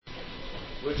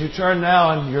Would you turn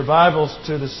now in your Bibles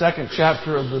to the second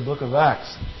chapter of the book of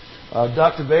Acts?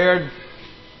 Dr. Baird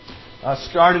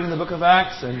started in the book of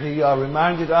Acts, and he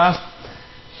reminded us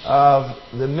of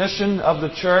the mission of the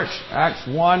church. Acts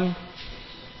 1,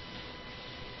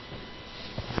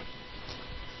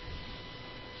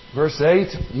 verse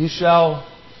 8, "You shall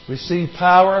receive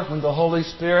power when the Holy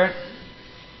Spirit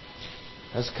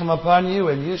has come upon you,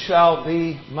 and you shall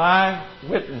be my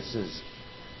witnesses."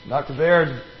 Dr.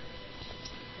 Baird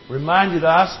reminded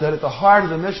us that at the heart of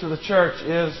the mission of the church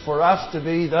is for us to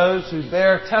be those who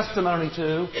bear testimony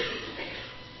to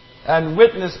and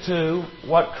witness to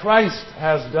what Christ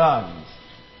has done.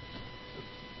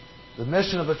 The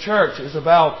mission of the church is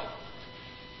about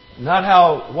not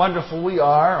how wonderful we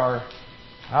are or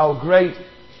how great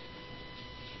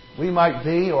we might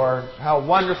be or how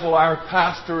wonderful our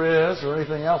pastor is or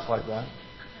anything else like that,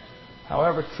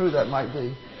 however true that might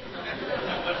be.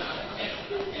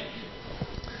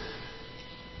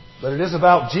 But it is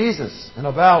about Jesus and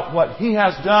about what He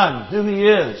has done, who He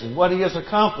is, and what He has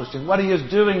accomplished, and what He is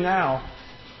doing now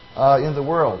in the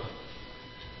world.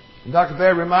 And Dr.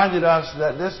 Baird reminded us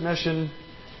that this mission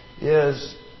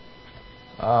is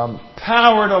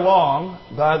powered along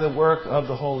by the work of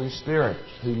the Holy Spirit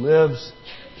who lives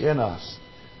in us.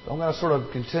 So I'm going to sort of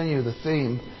continue the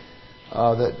theme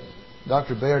that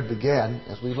Dr. Baird began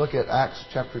as we look at Acts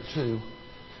chapter 2.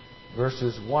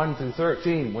 Verses 1 through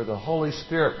 13, where the Holy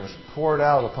Spirit was poured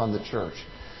out upon the church.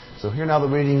 So hear now the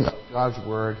reading of God's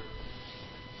Word,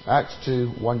 Acts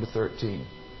 2, 1 to 13.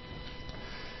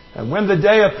 "And when the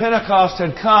day of Pentecost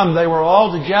had come, they were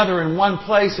all together in one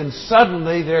place, and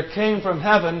suddenly there came from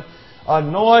heaven a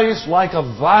noise like a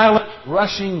violent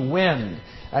rushing wind,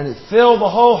 and it filled the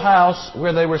whole house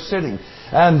where they were sitting.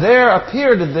 And there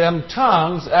appeared to them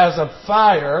tongues as of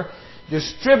fire,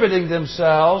 distributing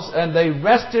themselves, and they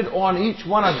rested on each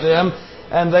one of them,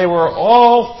 and they were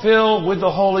all filled with the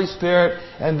Holy Spirit,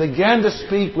 and began to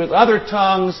speak with other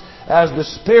tongues as the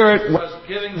Spirit was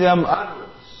giving them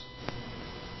utterance.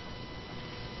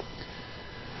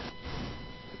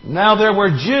 Now there were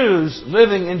Jews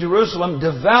living in Jerusalem,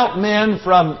 devout men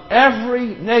from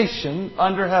every nation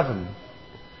under heaven.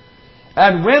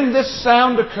 And when this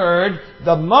sound occurred,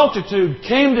 the multitude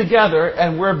came together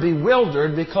and were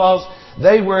bewildered, because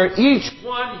they were each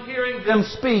one hearing them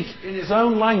speak in his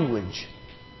own language.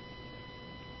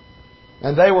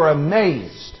 And they were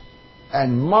amazed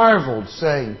and marveled,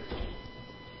 saying,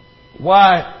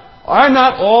 'Why, are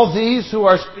not all these who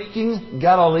are speaking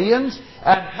Galileans?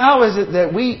 And how is it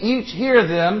that we each hear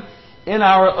them in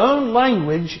our own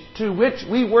language to which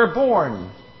we were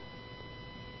born?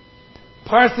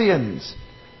 Parthians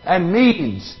and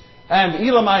Medes and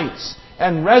Elamites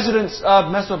and residents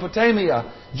of Mesopotamia,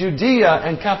 Judea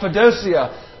and Cappadocia,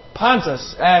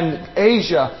 Pontus and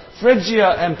Asia,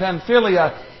 Phrygia and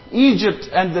Pamphylia, Egypt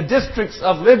and the districts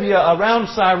of Libya around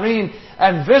Cyrene,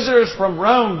 and visitors from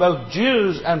Rome, both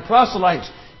Jews and proselytes,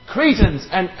 Cretans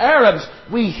and Arabs,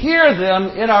 we hear them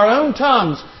in our own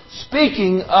tongues,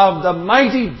 speaking of the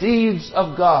mighty deeds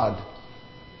of God.'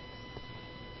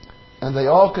 And they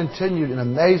all continued in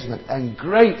amazement and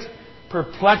great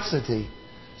perplexity,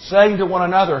 saying to one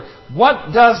another,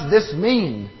 'What does this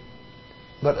mean?'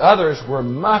 But others were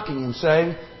mocking and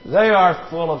saying, 'They are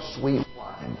full of sweet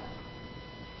wine.'"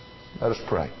 Let us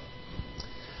pray.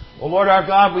 Well, Lord our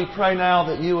God, we pray now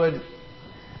that you would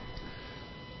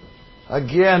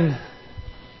again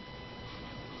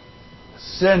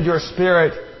send your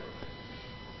Spirit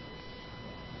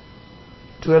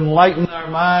to enlighten our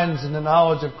minds in the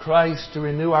knowledge of Christ, to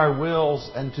renew our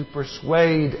wills, and to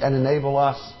persuade and enable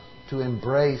us to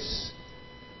embrace,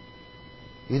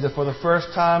 either for the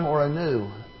first time or anew,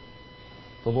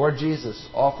 the Lord Jesus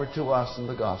offered to us in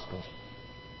the gospel.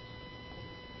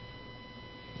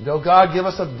 And, oh God, give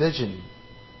us a vision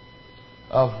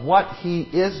of what He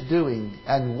is doing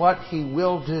and what He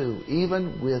will do,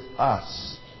 even with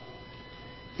us,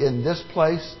 in this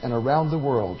place and around the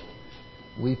world.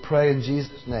 We pray in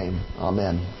Jesus' name.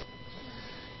 Amen.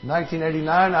 In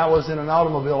 1989, I was in an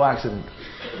automobile accident.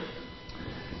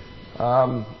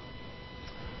 The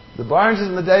Barneses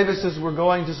and the Davises were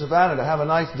going to Savannah to have a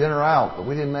nice dinner out, but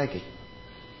we didn't make it.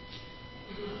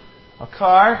 A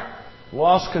car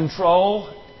lost control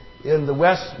in the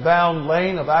westbound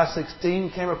lane of I-16,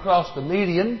 came across the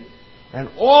median, and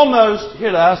almost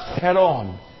hit us head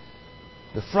on.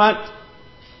 The front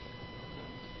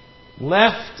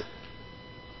left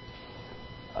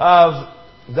of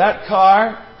that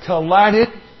car collided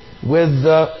with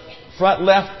the front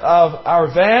left of our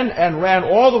van and ran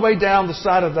all the way down the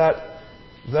side of that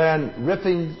van,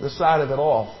 ripping the side of it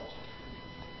off.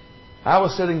 I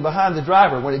was sitting behind the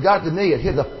driver. When it got to me, it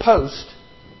hit a post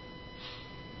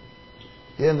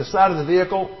in the side of the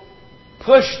vehicle,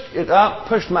 pushed it up,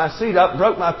 pushed my seat up,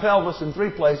 broke my pelvis in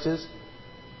 3 places,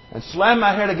 and slammed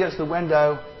my head against the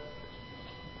window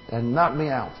and knocked me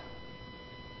out.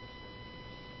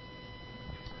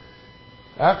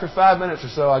 After 5 minutes or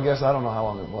so, I guess, I don't know how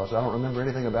long it was. I don't remember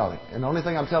anything about it. And the only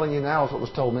thing I'm telling you now is what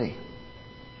was told me.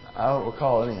 I don't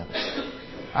recall any of it.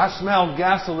 I smelled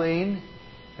gasoline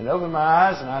and opened my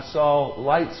eyes and I saw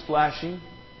lights flashing.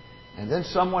 And then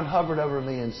someone hovered over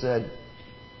me and said,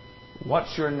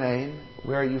 "What's your name?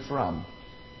 Where are you from?"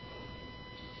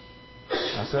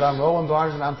 I said, "I'm Roland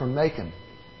Barnes and I'm from Macon."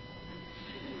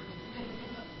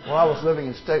 "Well, I was living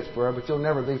in Statesboro, but you'll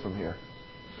never be from here.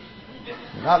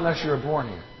 Not unless you were born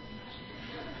here."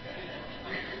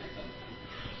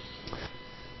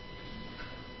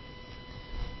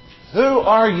 Who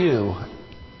are you?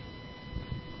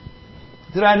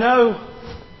 Did I know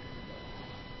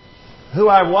who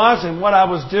I was and what I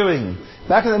was doing?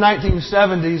 Back in the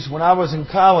 1970s, when I was in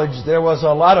college, there was a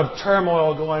lot of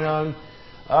turmoil going on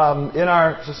in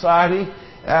our society,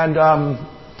 and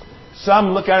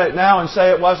some look at it now and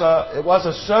say it was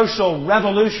a social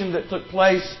revolution that took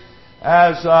place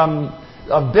as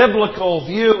a biblical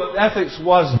view of ethics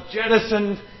was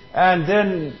jettisoned, and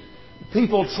then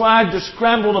people tried to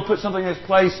scramble to put something in its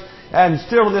place, and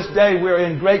still to this day we're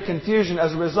in great confusion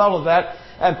as a result of that.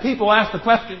 And people ask the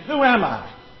question, who am I?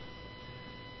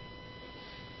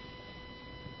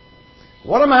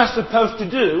 What am I supposed to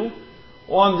do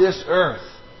on this earth?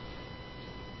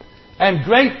 And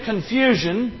great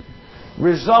confusion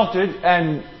resulted,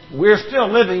 and we're still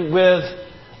living with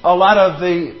a lot of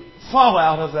the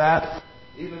fallout of that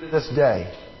even to this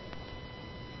day.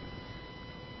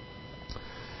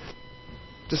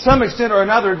 To some extent or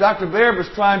another, Dr. Baird was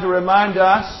trying to remind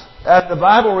us, as the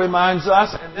Bible reminds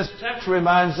us, and this text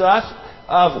reminds us,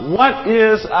 of what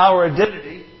is our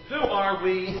identity, who are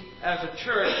we as a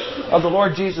church of the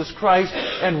Lord Jesus Christ,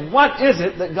 and what is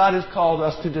it that God has called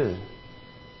us to do.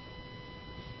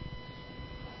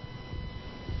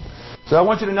 So I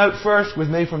want you to note first with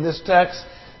me from this text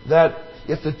that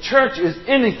if the church is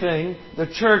anything, the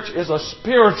church is a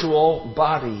spiritual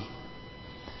body.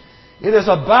 It is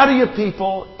a body of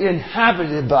people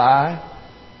inhabited by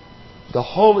the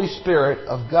Holy Spirit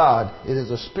of God. It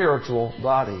is a spiritual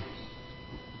body.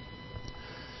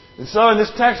 And so in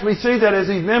this text we see that as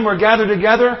these men were gathered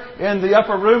together in the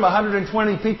upper room,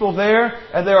 120 people there,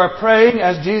 and they are praying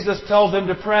as Jesus told them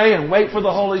to pray and wait for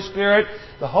the Holy Spirit.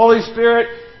 The Holy Spirit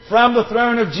from the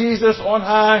throne of Jesus on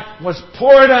high was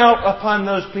poured out upon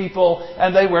those people,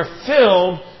 and they were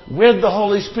filled with the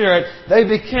Holy Spirit. They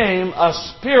became a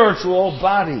spiritual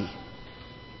body.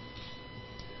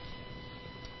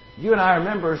 You and I are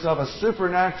members of a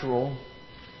supernatural,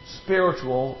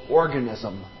 spiritual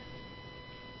organism.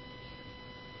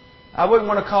 I wouldn't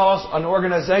want to call us an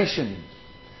organization.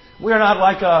 We are not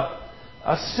like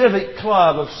a civic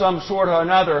club of some sort or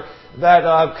another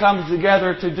that comes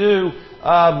together to do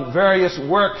various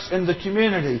works in the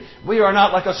community. We are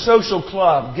not like a social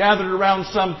club gathered around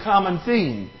some common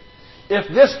theme. If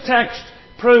this text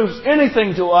proves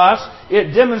anything to us,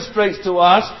 it demonstrates to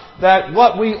us that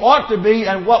what we ought to be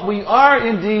and what we are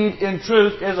indeed in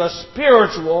truth is a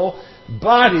spiritual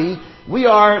body. We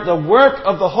are the work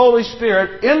of the Holy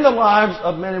Spirit in the lives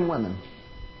of men and women.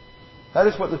 That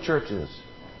is what the church is.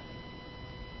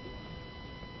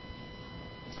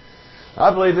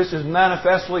 I believe this is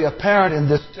manifestly apparent in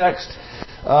this text.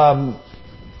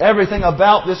 Everything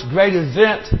about this great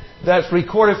event that's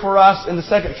recorded for us in the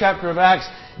 2nd chapter of Acts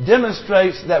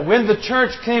demonstrates that when the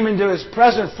church came into its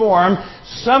present form,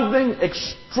 something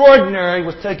extraordinary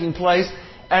was taking place.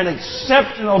 An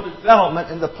exceptional development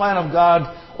in the plan of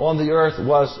God on the earth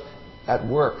was at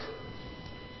work.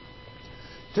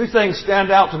 2 things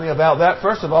stand out to me about that.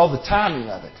 First of all, the timing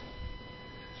of it.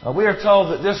 We are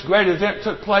told that this great event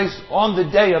took place on the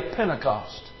day of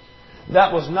Pentecost.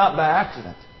 That was not by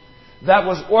accident. That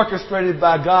was orchestrated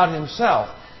by God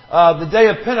Himself. The day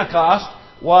of Pentecost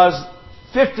was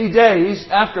 50 days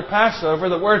after Passover.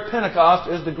 The word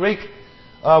Pentecost is the Greek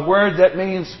word that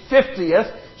means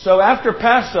 50th. So after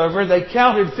Passover, they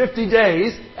counted 50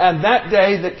 days, and that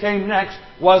day that came next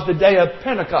was the day of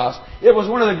Pentecost. It was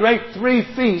one of the great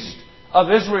 3 feasts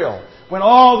of Israel, when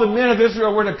all the men of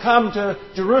Israel were to come to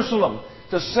Jerusalem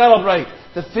to celebrate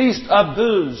the Feast of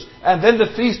Booths, and then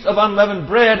the Feast of Unleavened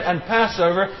Bread and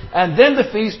Passover, and then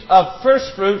the Feast of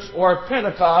First Fruits or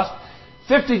Pentecost,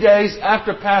 50 days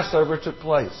after Passover took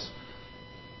place.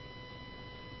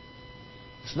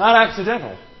 It's not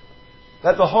accidental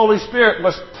that the Holy Spirit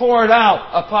was poured out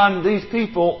upon these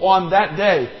people on that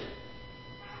day.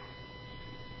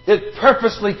 It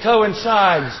purposely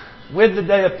coincides with the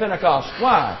day of Pentecost.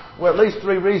 Why? Well, at least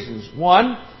three reasons.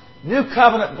 One, new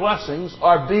covenant blessings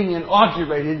are being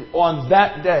inaugurated on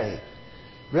that day.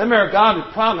 Remember, God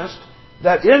had promised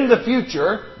that in the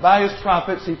future, by His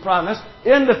prophets, He promised,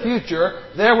 in the future,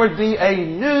 there would be a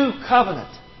new covenant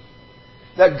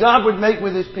that God would make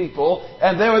with His people,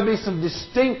 and there would be some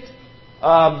distinct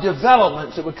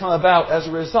developments that would come about as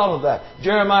a result of that.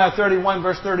 Jeremiah 31,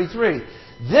 verse 33.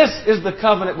 This is the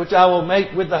covenant which I will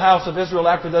make with the house of Israel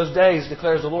after those days,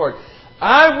 declares the Lord.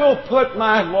 I will put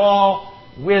my law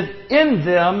within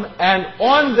them, and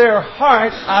on their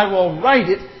heart I will write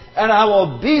it, and I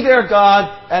will be their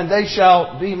God, and they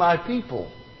shall be my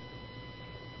people.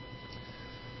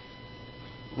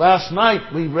 Last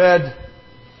night we read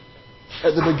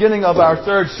at the beginning of our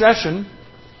third session,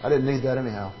 I didn't need that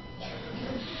anyhow.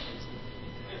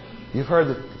 You've heard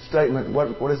the statement,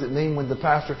 what does it mean when the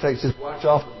pastor takes his watch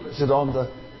off and puts it on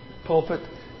the pulpit?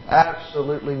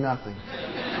 Absolutely nothing.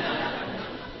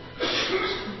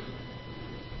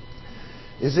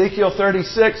 Ezekiel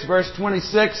 36, verse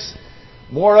 26.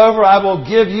 Moreover, I will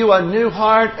give you a new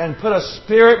heart and put my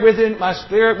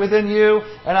spirit within you,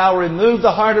 and I will remove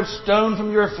the heart of stone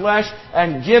from your flesh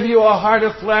and give you a heart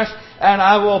of flesh, and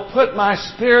I will put my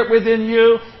spirit within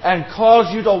you and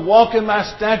cause you to walk in my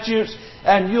statutes,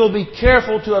 and you'll be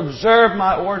careful to observe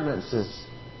my ordinances.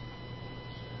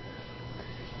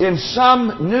 In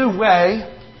some new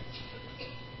way,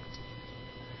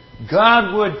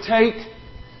 God would take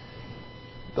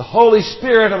the Holy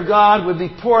Spirit of God would be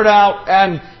poured out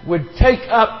and would take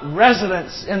up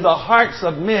residence in the hearts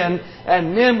of men,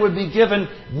 and men would be given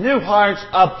new hearts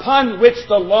upon which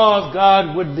the law of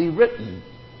God would be written.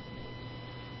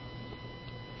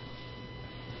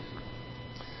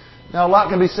 Now, a lot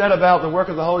can be said about the work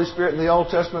of the Holy Spirit in the Old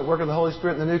Testament, work of the Holy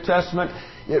Spirit in the New Testament.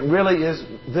 It really is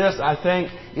this, I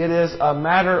think, it is a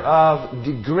matter of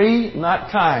degree,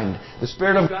 not kind. The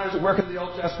Spirit of God is at work in the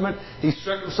Old Testament. He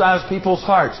circumcised people's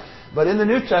hearts. But in the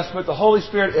New Testament, the Holy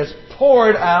Spirit is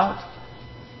poured out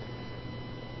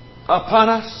upon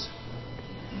us.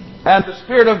 And the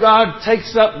Spirit of God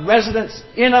takes up residence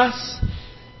in us.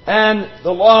 And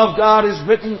the law of God is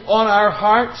written on our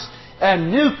hearts.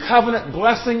 And new covenant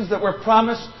blessings that were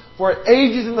promised for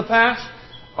ages in the past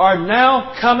are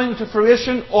now coming to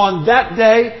fruition on that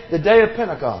day, the day of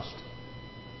Pentecost.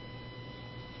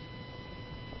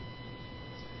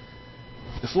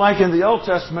 It's like in the Old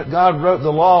Testament, God wrote the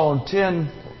law on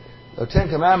the Ten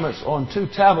Commandments on 2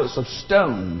 tablets of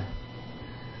stone.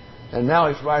 And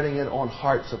now He's writing it on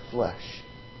hearts of flesh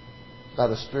by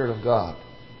the Spirit of God.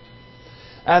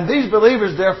 And these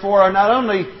believers, therefore, are not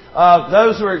only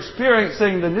those who are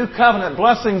experiencing the new covenant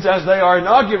blessings as they are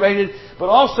inaugurated, but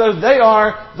also they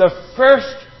are the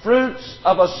first fruits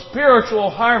of a spiritual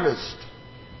harvest.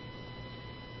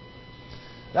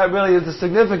 That really is the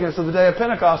significance of the day of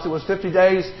Pentecost. It was 50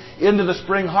 days into the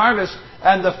spring harvest,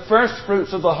 and the first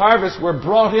fruits of the harvest were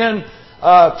brought in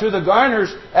to the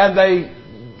garners, and they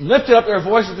lifted up their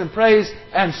voices in praise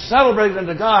and celebrated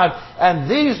unto God. And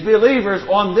these believers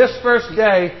on this first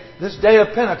day, this day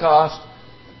of Pentecost,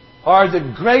 are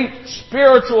the great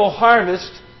spiritual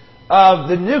harvest of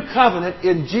the new covenant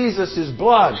in Jesus'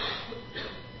 blood.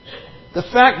 The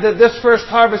fact that this first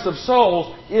harvest of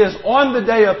souls is on the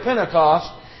day of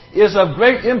Pentecost is of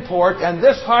great import, and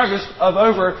this harvest of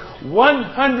over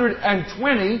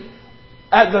 120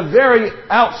 at the very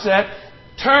outset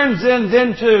turns in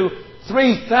then to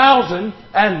 3,000,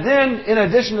 and then in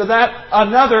addition to that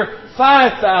another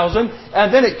 5,000,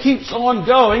 and then it keeps on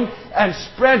going and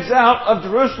spreads out of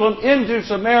Jerusalem into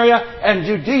Samaria and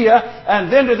Judea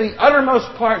and then to the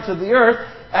uttermost parts of the earth.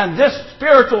 And this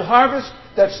spiritual harvest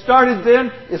that started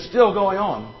then is still going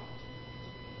on.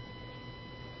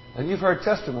 And you've heard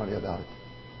testimony about it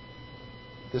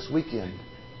this weekend,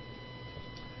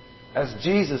 as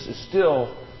Jesus is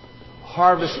still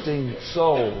harvesting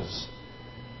souls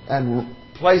and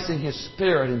placing His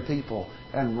Spirit in people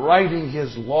and writing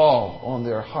His law on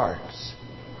their hearts.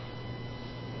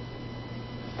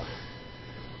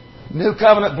 New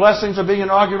covenant blessings are being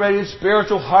inaugurated.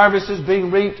 Spiritual harvest is being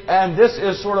reaped. And this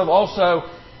is sort of also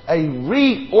a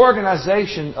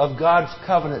reorganization of God's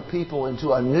covenant people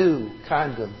into a new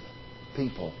kind of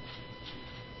people.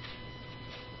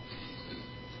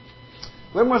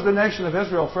 When was the nation of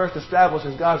Israel first established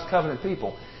as God's covenant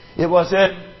people? It was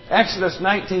in Exodus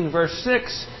 19, verse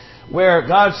 6, where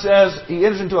God says, He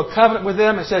enters into a covenant with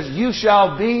them and says, "You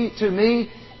shall be to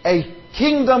me a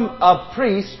kingdom of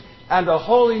priests and a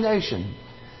holy nation."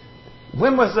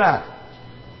 When was that?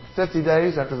 50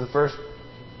 days after the first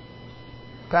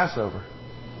Passover.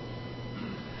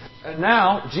 And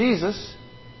now Jesus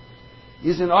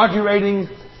is inaugurating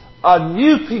a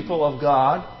new people of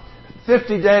God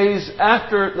 50 days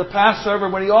after the Passover,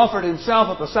 when He offered Himself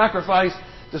up a sacrifice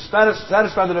to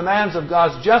satisfy the demands of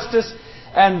God's justice.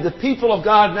 And the people of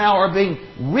God now are being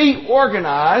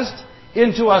reorganized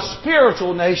into a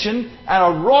spiritual nation and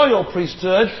a royal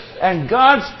priesthood. And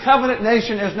God's covenant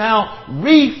nation is now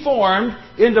reformed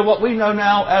into what we know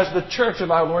now as the Church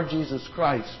of our Lord Jesus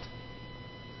Christ.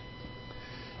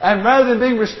 And rather than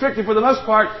being restricted for the most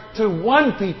part to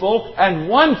one people and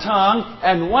one tongue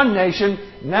and one nation,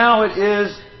 now it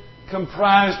is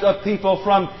comprised of people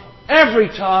from every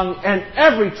tongue and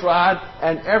every tribe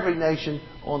and every nation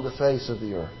on the face of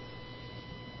the earth.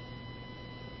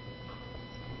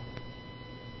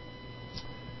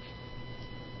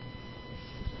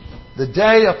 The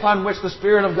day upon which the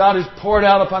Spirit of God is poured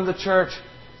out upon the church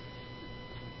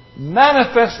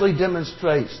manifestly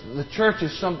demonstrates that the church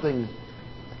is something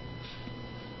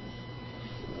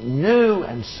new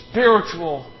and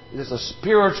spiritual. It is a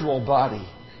spiritual body.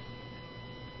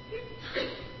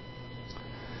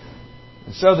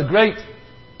 And so the great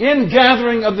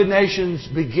ingathering of the nations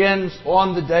begins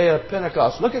on the day of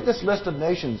Pentecost. Look at this list of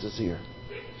nations that's here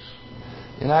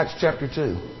in Acts chapter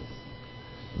 2.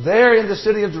 There in the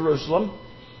city of Jerusalem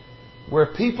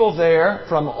were people there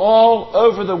from all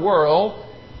over the world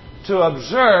to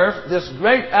observe this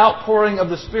great outpouring of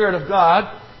the Spirit of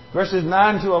God. Verses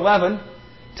 9 to 11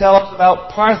 tell us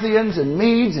about Parthians and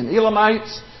Medes and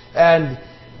Elamites and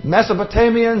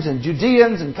Mesopotamians and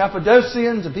Judeans and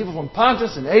Cappadocians and people from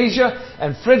Pontus and Asia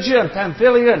and Phrygia and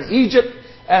Pamphylia and Egypt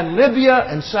and Libya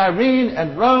and Cyrene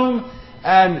and Rome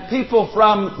and people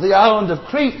from the island of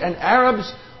Crete and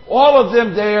Arabs, all of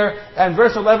them there. And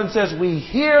verse 11 says, we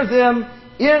hear them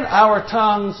in our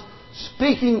tongues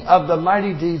speaking of the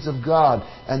mighty deeds of God,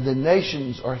 and the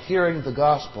nations are hearing the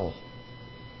gospel.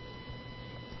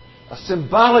 A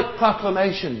symbolic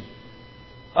proclamation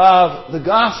of the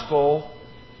gospel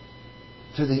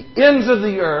to the ends of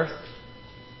the earth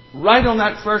right on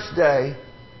that first day,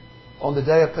 on the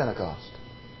day of Pentecost.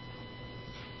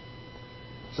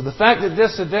 So the fact that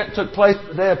this event took place on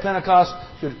the day of Pentecost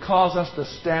should cause us to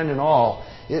stand in awe.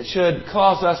 It should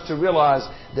cause us to realize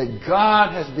that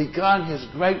God has begun His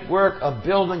great work of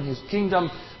building His kingdom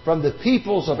from the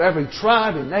peoples of every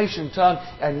tribe and nation, tongue,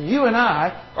 and you and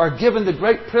I are given the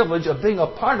great privilege of being a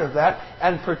part of that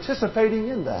and participating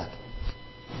in that.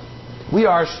 We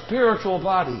are a spiritual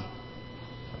body.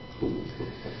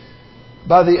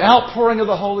 By the outpouring of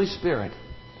the Holy Spirit.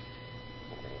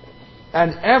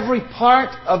 And every part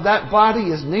of that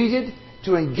body is needed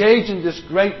to engage in this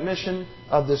great mission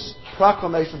of this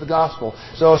proclamation of the gospel.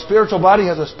 So a spiritual body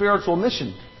has a spiritual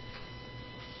mission.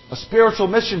 A spiritual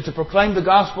mission to proclaim the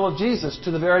gospel of Jesus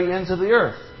to the very ends of the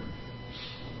earth.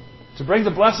 To bring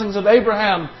the blessings of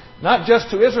Abraham, not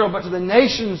just to Israel, but to the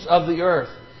nations of the earth.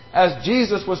 As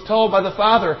Jesus was told by the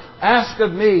Father, ask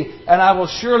of me, and I will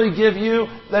surely give you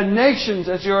the nations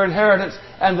as your inheritance,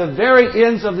 and the very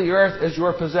ends of the earth as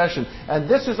your possession. And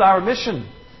this is our mission.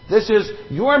 This is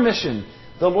your mission.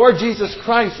 The Lord Jesus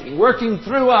Christ working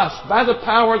through us by the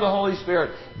power of the Holy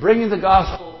Spirit, bringing the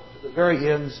gospel to the very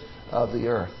ends of the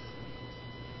earth.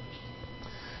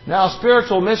 Now,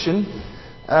 spiritual mission,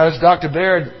 as Dr.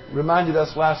 Baird reminded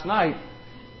us last night,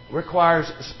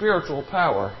 requires spiritual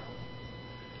power.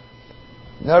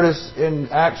 Notice in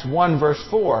Acts 1 verse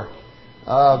 4,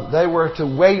 they were to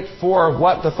wait for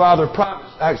what the Father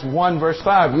promised. Acts 1 verse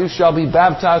 5, you shall be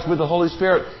baptized with the Holy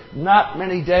Spirit not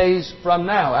many days from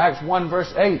now. Acts 1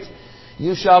 verse 8,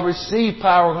 you shall receive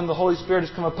power when the Holy Spirit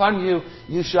has come upon you.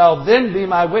 You shall then be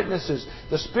my witnesses.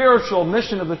 The spiritual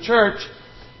mission of the church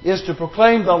is to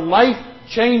proclaim the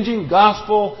life-changing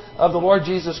gospel of the Lord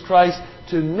Jesus Christ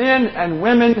to men and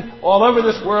women all over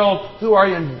this world who are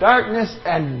in darkness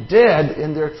and dead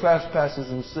in their trespasses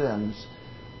and sins.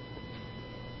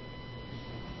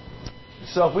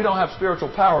 So if we don't have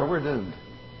spiritual power, we're doomed.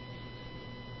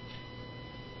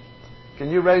 Can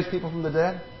you raise people from the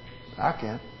dead? I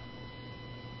can.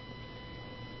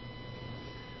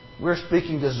 We're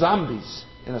speaking to zombies,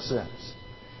 in a sense.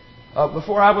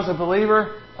 Before I was a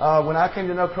believer, when I came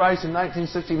to know Christ in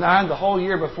 1969, the whole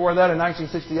year before that, in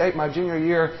 1968, my junior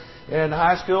year in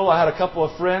high school, I had a couple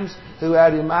of friends who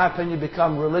had, in my opinion,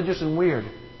 become religious and weird.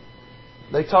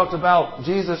 They talked about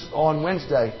Jesus on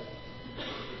Wednesday,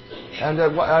 and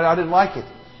I didn't like it.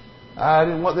 I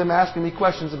didn't want them asking me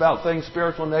questions about things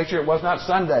spiritual in nature. It was not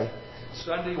Sunday.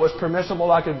 Sunday was permissible.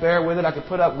 I could bear with it. I could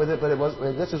put up with it. But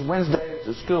this is Wednesday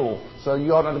at school, so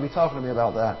you ought not to be talking to me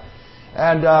about that.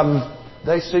 And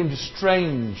they seemed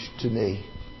strange to me.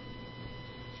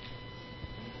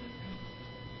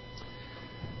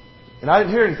 And I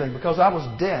didn't hear anything because I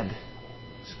was dead.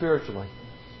 spiritually.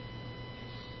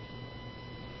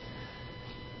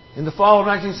 In the fall of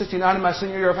 1969, in my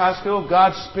senior year of high school,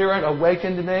 God's Spirit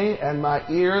awakened me, and my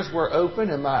ears were open,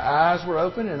 and my eyes were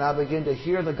open, and I began to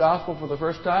hear the gospel for the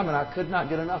first time, and I could not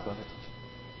get enough of it.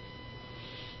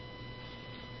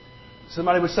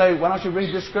 Somebody would say, why don't you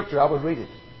read this scripture? I would read it.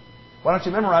 Why don't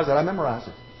you memorize it? I memorized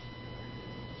it.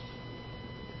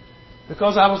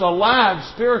 Because I was alive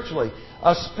spiritually.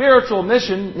 A spiritual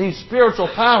mission needs spiritual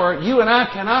power. You and I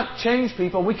cannot change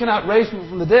people. We cannot raise people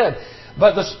from the dead.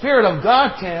 But the Spirit of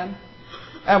God can.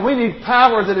 And we need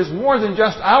power that is more than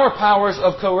just our powers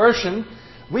of coercion.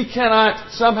 We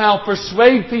cannot somehow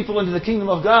persuade people into the kingdom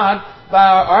of God by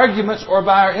our arguments or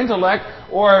by our intellect,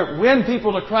 or win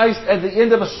people to Christ at the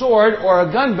end of a sword or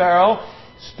a gun barrel.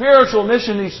 Spiritual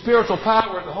mission needs spiritual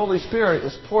power, and the Holy Spirit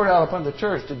is poured out upon the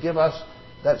church to give us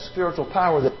that spiritual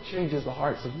power that changes the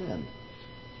hearts of men.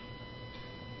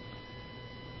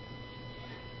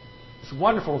 It's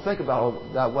wonderful to think about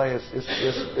it that way.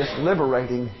 It's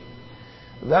liberating.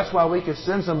 That's why we could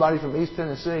send somebody from East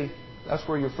Tennessee. That's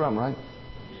where you're from, right?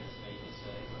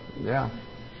 Yeah.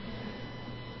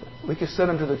 We could send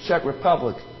them to the Czech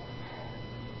Republic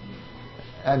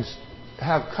and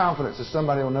have confidence that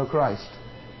somebody will know Christ.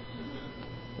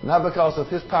 Not because of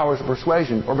his powers of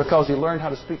persuasion or because he learned how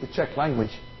to speak the Czech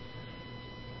language,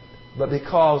 but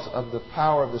because of the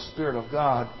power of the Spirit of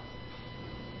God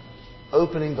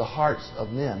opening the hearts of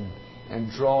men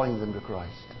and drawing them to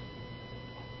Christ.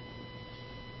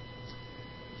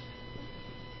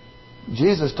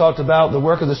 Jesus talked about the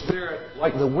work of the Spirit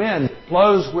like the wind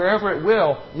blows wherever it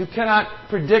will. You cannot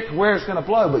predict where it's going to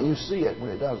blow, but you see it when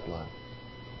it does blow.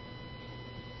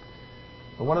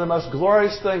 But one of the most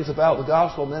glorious things about the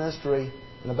gospel ministry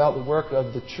and about the work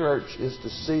of the church is to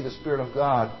see the Spirit of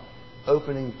God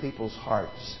opening people's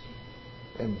hearts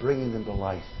and bringing them to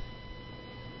life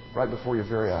right before your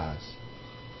very eyes.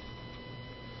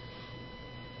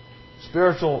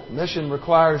 Spiritual mission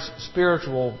requires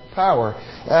spiritual power,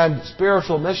 and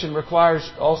spiritual mission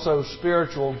requires also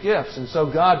spiritual gifts. And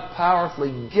so God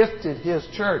powerfully gifted His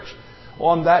church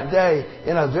on that day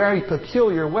in a very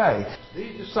peculiar way.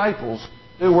 These disciples,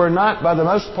 who were not, by the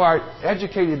most part,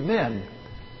 educated men,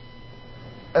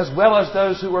 as well as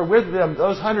those who were with them,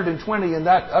 those 120 in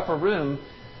that upper room,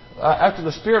 after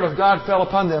the Spirit of God fell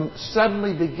upon them,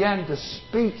 suddenly began to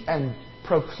speak and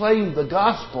proclaim the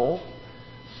gospel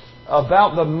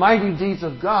about the mighty deeds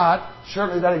of God.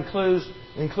 Certainly that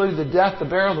included the death, the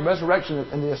burial, the resurrection,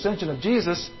 and the ascension of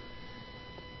Jesus.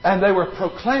 And they were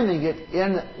proclaiming it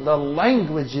in the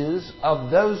languages of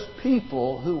those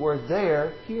people who were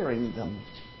there hearing them.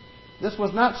 This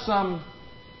was not some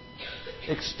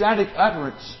ecstatic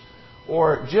utterance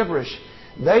or gibberish.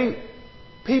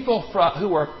 People who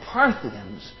were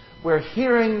Parthians were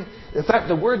hearing, in fact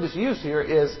the word that's used here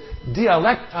is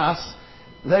dialectos.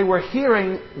 They were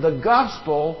hearing the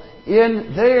gospel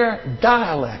in their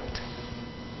dialect.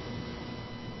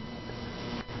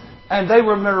 And they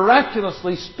were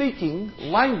miraculously speaking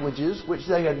languages which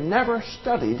they had never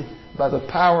studied by the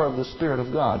power of the Spirit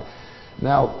of God.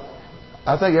 Now,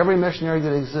 I think every missionary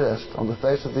that exists on the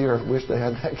face of the earth wished they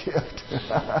had that gift.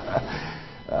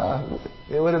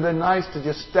 It would have been nice to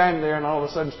just stand there and all of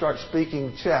a sudden start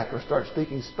speaking Czech or start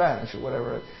speaking Spanish or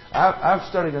whatever. I've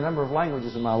studied a number of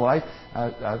languages in my life.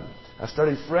 I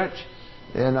studied French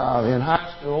in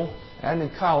high school and in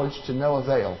college to no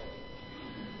avail.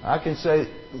 I can say,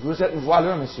 vous êtes un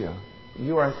voleur, monsieur.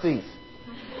 You are a thief.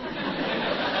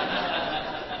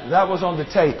 That was on the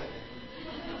tape.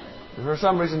 For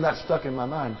some reason, that stuck in my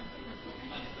mind.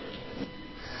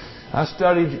 I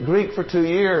studied Greek for 2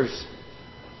 years.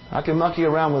 I can monkey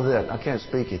around with it. I can't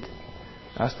speak it.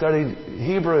 I studied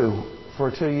Hebrew for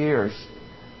 2 years.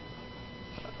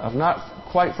 I've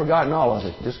not quite forgotten all of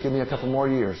it. Just give me a couple more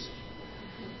years.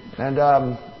 And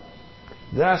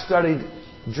then I studied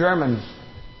German.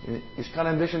 Ich kann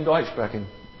ein bisschen Deutsch sprechen.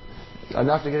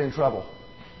 Enough to get in trouble.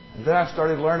 And then I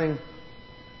started learning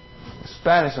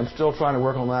Spanish. I'm still trying to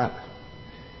work on that.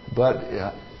 But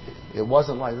it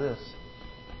wasn't like this.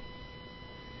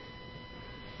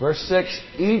 Verse 6,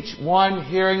 each one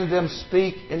hearing them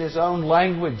speak in his own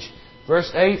language.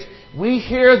 Verse 8, we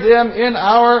hear them in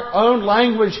our own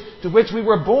language to which we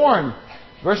were born.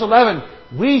 Verse 11,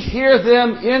 we hear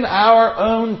them in our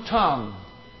own tongue.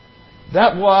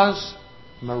 That was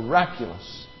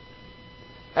miraculous.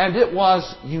 And it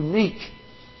was unique.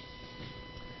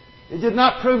 It did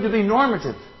not prove to be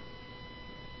normative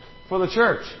for the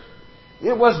church.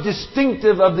 It was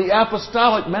distinctive of the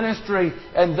apostolic ministry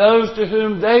and those to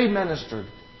whom they ministered.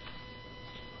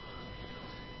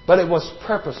 But it was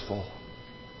purposeful.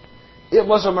 It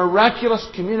was a miraculous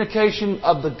communication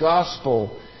of the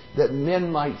gospel that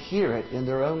men might hear it in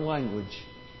their own language.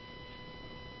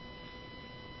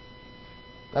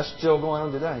 That's still going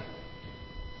on today.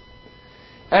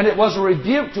 And it was a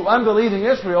rebuke to unbelieving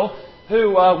Israel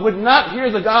who would not hear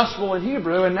the gospel in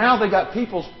Hebrew, and now they got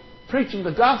people preaching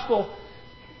the gospel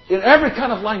in every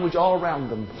kind of language all around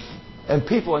them, and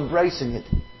people embracing it.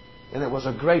 And it was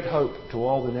a great hope to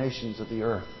all the nations of the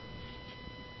earth.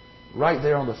 Right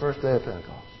there on the first day of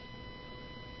Pentecost.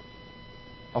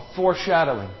 A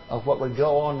foreshadowing of what would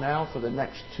go on now for the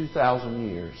next 2,000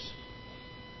 years.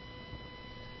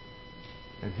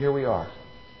 And here we are.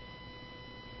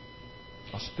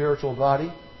 A spiritual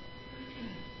body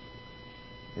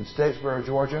in Statesboro,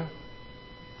 Georgia,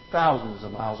 thousands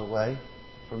of miles away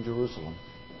from Jerusalem.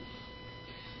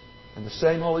 And the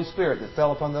same Holy Spirit that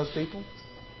fell upon those people,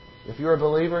 if you're a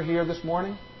believer here this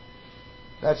morning,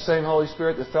 that same Holy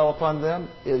Spirit that fell upon them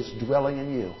is dwelling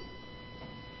in you.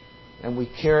 And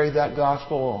we carry that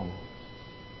gospel on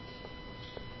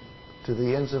to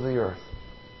the ends of the earth.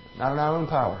 Not in our own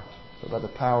power, but by the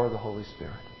power of the Holy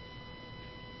Spirit.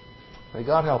 May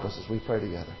God help us as we pray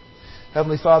together.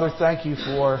 Heavenly Father, thank you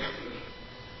for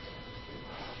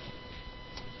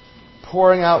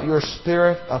pouring out your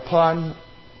Spirit upon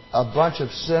a bunch of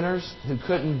sinners who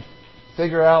couldn't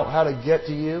figure out how to get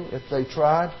to you if they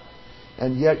tried.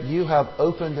 And yet you have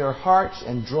opened their hearts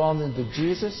and drawn them to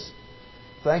Jesus.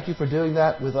 Thank you for doing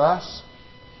that with us.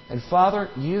 And Father,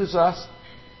 use us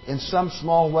in some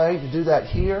small way to do that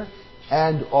here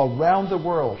and around the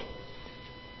world.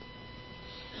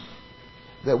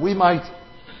 That we might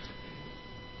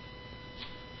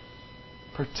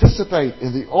participate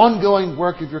in the ongoing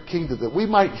work of your kingdom. That we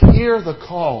might hear the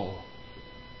call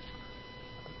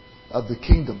of the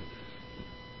kingdom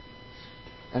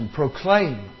and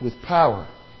proclaim with power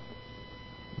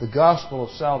the gospel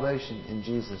of salvation in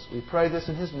Jesus. We pray this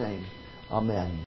in His name. Amen.